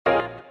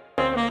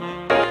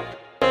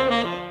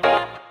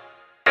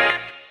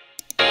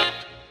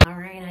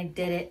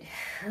did it.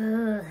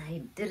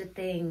 I did a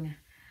thing.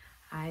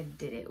 I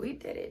did it. We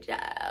did it,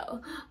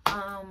 y'all.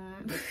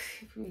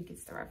 If we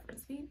get the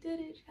reference, we did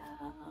it,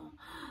 y'all.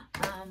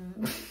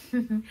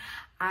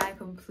 I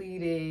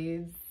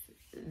completed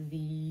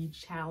the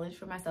challenge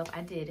for myself.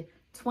 I did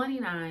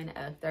 29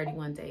 of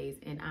 31 days,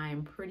 and I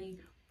am pretty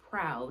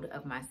proud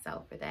of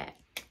myself for that.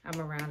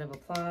 A round of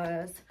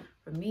applause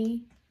for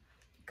me,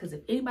 because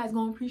if anybody's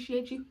gonna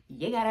appreciate you,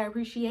 you gotta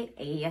appreciate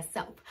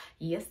yourself.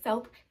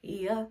 Yourself.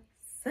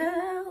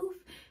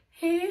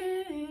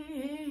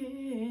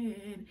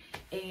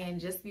 And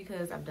just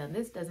because I've done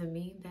this doesn't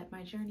mean that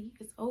my journey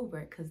is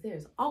over, because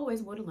there's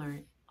always more to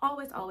learn.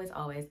 Always, always,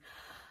 always.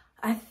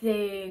 I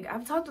think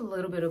I've talked a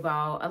little bit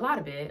about a lot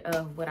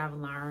of what I've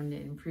learned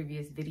in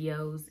previous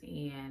videos,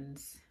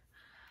 and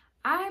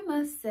I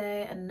must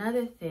say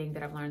another thing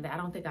that I've learned that I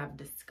don't think I've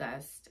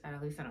discussed,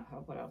 at least I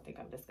don't think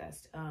I've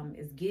discussed,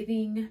 is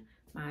giving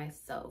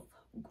myself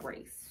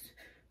grace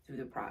through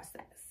the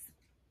process.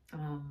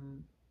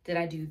 Did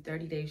I do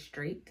 30 days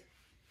straight?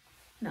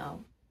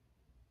 No,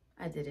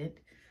 I didn't.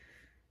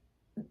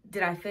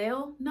 Did I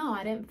fail? No,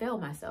 I didn't fail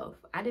myself.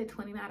 I did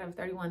 29 out of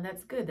 31.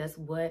 That's good. That's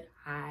what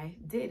I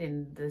did.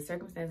 And the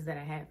circumstances that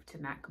I had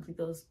to not complete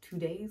those 2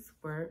 days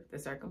were the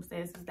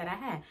circumstances that I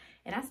had.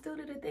 And I still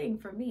did a thing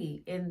for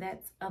me. And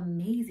that's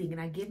amazing.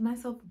 And I give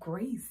myself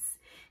grace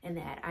in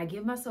that. I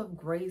give myself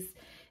grace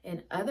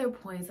in other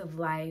points of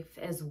life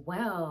as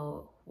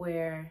well,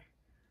 where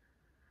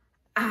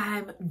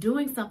I'm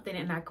doing something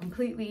and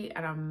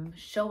I'm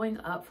showing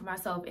up for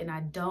myself, and I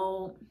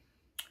don't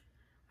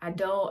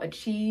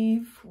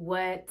achieve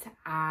what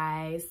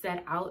I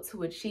set out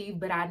to achieve,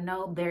 but I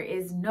know there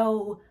is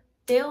no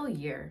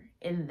failure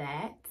in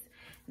that.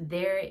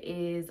 There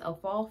is a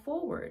fall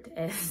forward,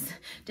 as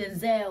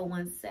Denzel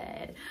once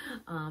said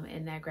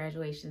in that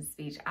graduation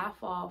speech. I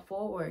fall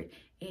forward,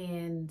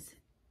 and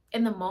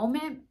in the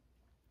moment,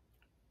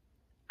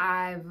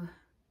 I've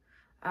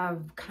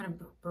kind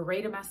of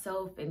berated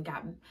myself and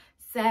gotten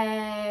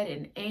sad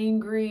and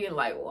angry and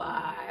like,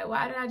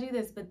 why did I do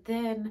this? But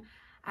then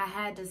I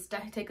had to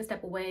take a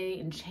step away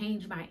and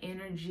change my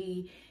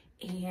energy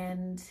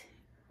and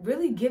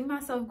really give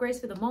myself grace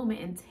for the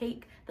moment and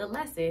take the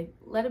lesson.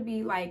 Let it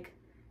be like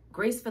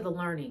grace for the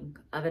learning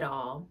of it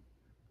all.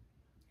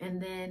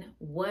 And then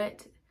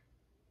what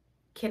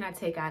can I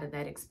take out of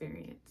that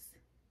experience?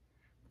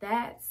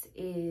 That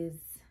is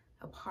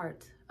a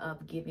part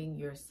of giving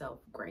yourself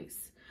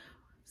grace.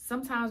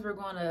 Sometimes we're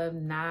going to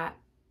not,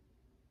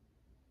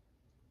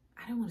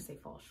 I don't want to say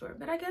fall short,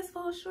 but I guess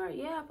fall short.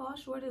 Yeah, fall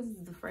short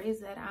is the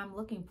phrase that I'm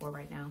looking for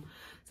right now.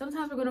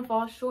 Sometimes we're going to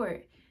fall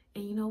short.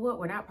 And you know what?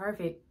 We're not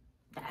perfect.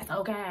 That's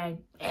okay.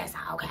 It's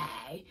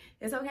okay.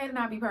 It's okay to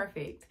not be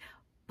perfect.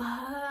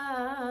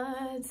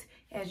 But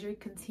as you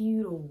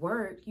continue to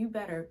work, you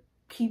better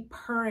keep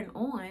purring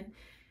on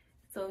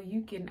so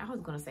you can, I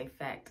was going to say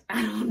fact.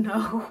 I don't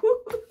know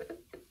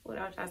what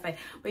I was trying to say,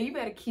 but you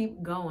better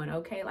keep going,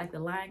 okay? Like the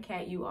lion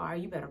cat you are,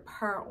 you better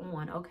purr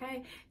on,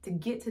 okay? To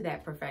get to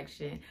that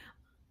perfection,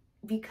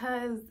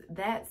 because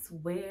that's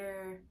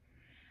where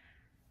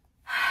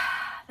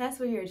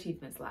your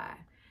achievements lie.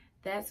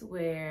 That's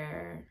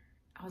where,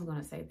 I was going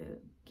to say the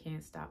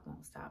can't stop,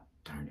 won't stop.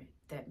 Darn it,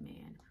 that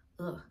man.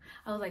 Ugh.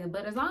 I was like,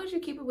 but as long as you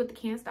keep it with the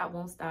can't stop,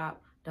 won't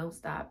stop, don't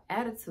stop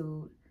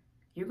attitude,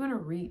 you're going to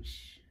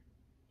reach.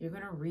 You're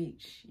going to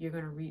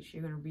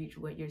reach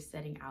what you're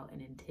setting out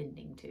and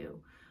intending to.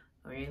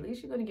 Or at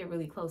least you're going to get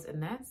really close.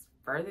 And that's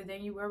further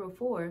than you were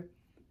before.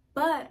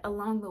 But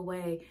along the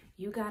way,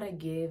 you got to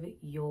give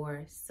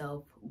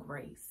yourself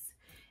grace.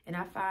 And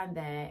I find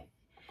that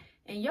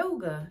in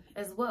yoga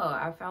as well.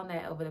 I found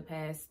that over the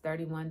past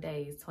 31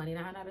 days,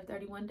 29 out of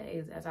 31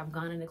 days, as I've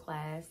gone into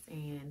class,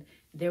 and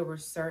there were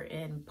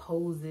certain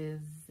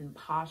poses and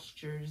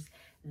postures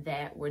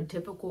that were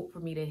difficult for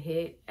me to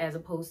hit as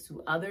opposed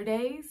to other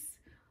days.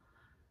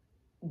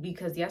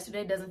 Because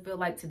yesterday doesn't feel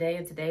like today,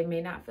 and today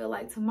may not feel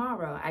like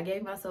tomorrow. I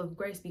gave myself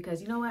grace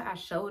because, you know what? I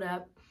showed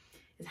up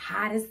as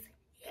hot as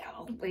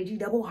hell, AG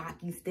double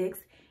hockey sticks,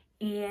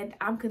 and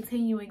I'm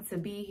continuing to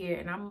be here,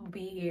 and I'm going to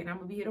be here, and I'm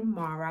going to be here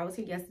tomorrow. I was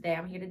here yesterday,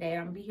 I'm here today,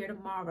 I'm going to be here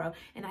tomorrow.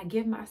 And I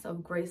give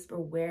myself grace for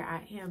where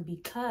I am,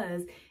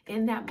 because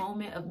in that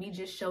moment of me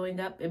just showing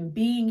up and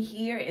being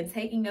here and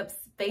taking up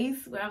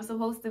space where I'm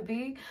supposed to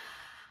be,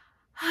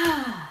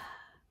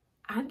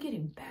 I'm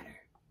getting better.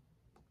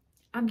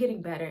 I'm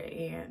getting better,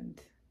 and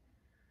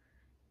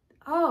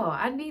oh,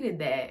 I needed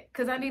that,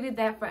 because I needed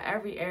that for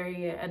every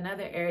area,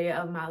 another area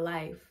of my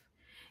life.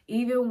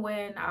 Even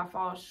when I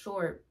fall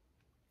short,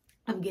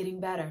 I'm getting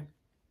better.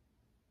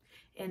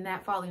 And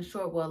that falling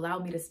short will allow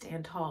me to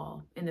stand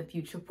tall in the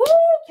future. Woo!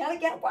 Can I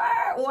get a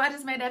word? Oh, I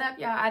just made that up,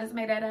 y'all. I just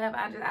made that up.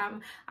 I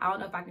don't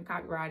know if I can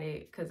copyright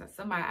it, because I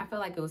feel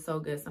like it was so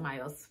good. Somebody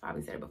else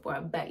probably said it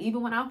before. But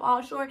even when I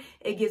fall short,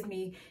 it gives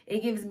me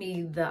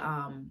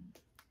the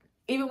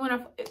even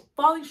when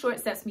falling short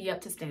sets me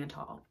up to stand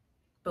tall.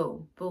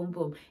 Boom, boom,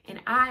 boom.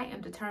 And I am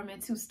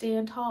determined to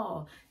stand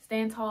tall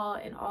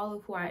in all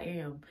of who I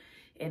am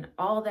and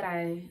all that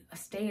I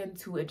stand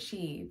to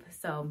achieve.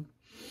 So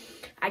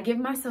I give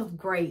myself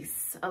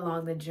grace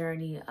along the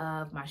journey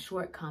of my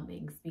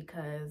shortcomings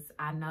because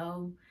I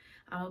know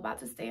I'm about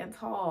to stand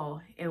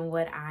tall in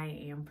what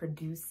I am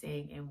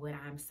producing and what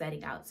I'm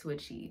setting out to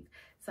achieve.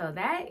 So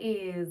that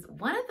is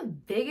one of the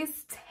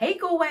biggest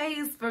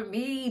takeaways for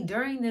me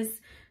during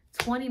this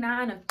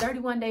 29 of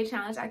 31 day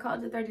challenge. I call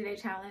it the 30-day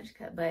challenge,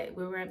 but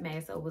we were in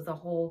May, so it was a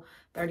whole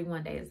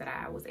 31 days that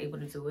I was able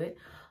to do it.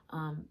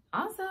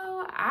 Also,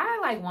 I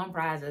like won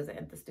prizes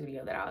at the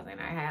studio that I was in.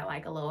 I had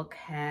like a little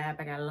cap,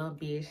 I got a little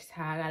beach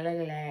tie, I got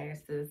little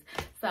glasses.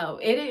 So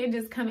it didn't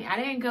just come in, I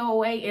didn't go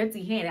away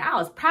empty handed. I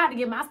was proud to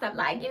get my stuff,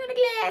 like, give me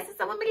the glasses,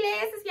 I want my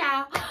glasses,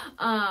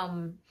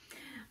 y'all.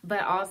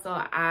 But also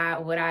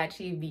what I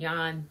achieved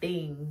beyond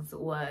things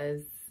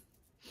was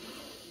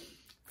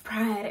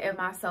pride in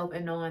myself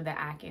and knowing that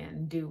I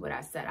can do what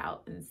I set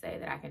out and say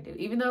that I can do.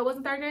 Even though it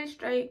wasn't 30 days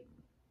straight,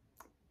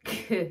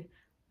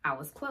 I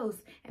was close.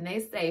 And they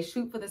say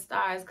shoot for the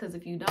stars, because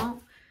if you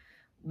don't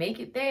make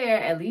it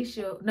there, at least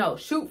no,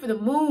 shoot for the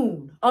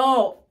moon.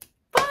 Oh,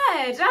 fudge,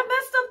 I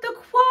messed up the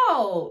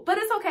quote. But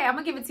it's okay, I'm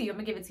gonna give it to you, I'm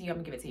gonna give it to you, I'm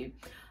gonna give it to you.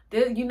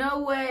 You know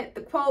what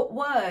the quote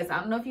was? I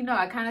don't know if you know,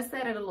 I kind of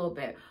said it a little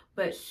bit.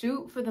 But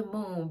shoot for the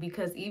moon,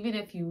 because even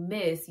if you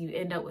miss, you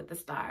end up with the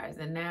stars.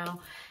 And now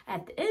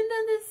at the end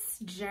of this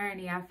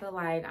journey, I feel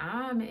like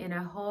I'm in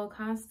a whole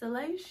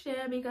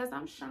constellation because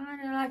I'm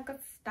shining like a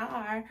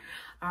star.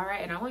 All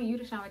right, and I want you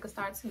to shine like a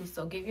star too.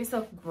 So give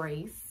yourself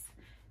grace.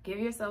 Give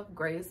yourself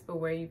grace for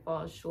where you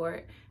fall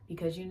short,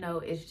 because you know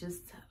it's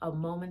just a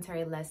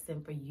momentary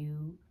lesson for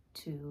you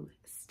to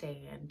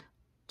stand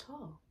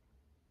tall.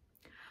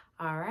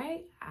 All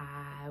right,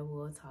 I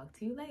will talk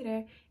to you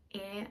later.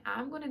 And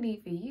I'm going to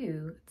need for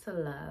you to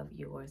love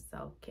your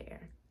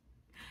self-care.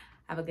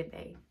 Have a good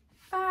day.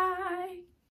 Bye.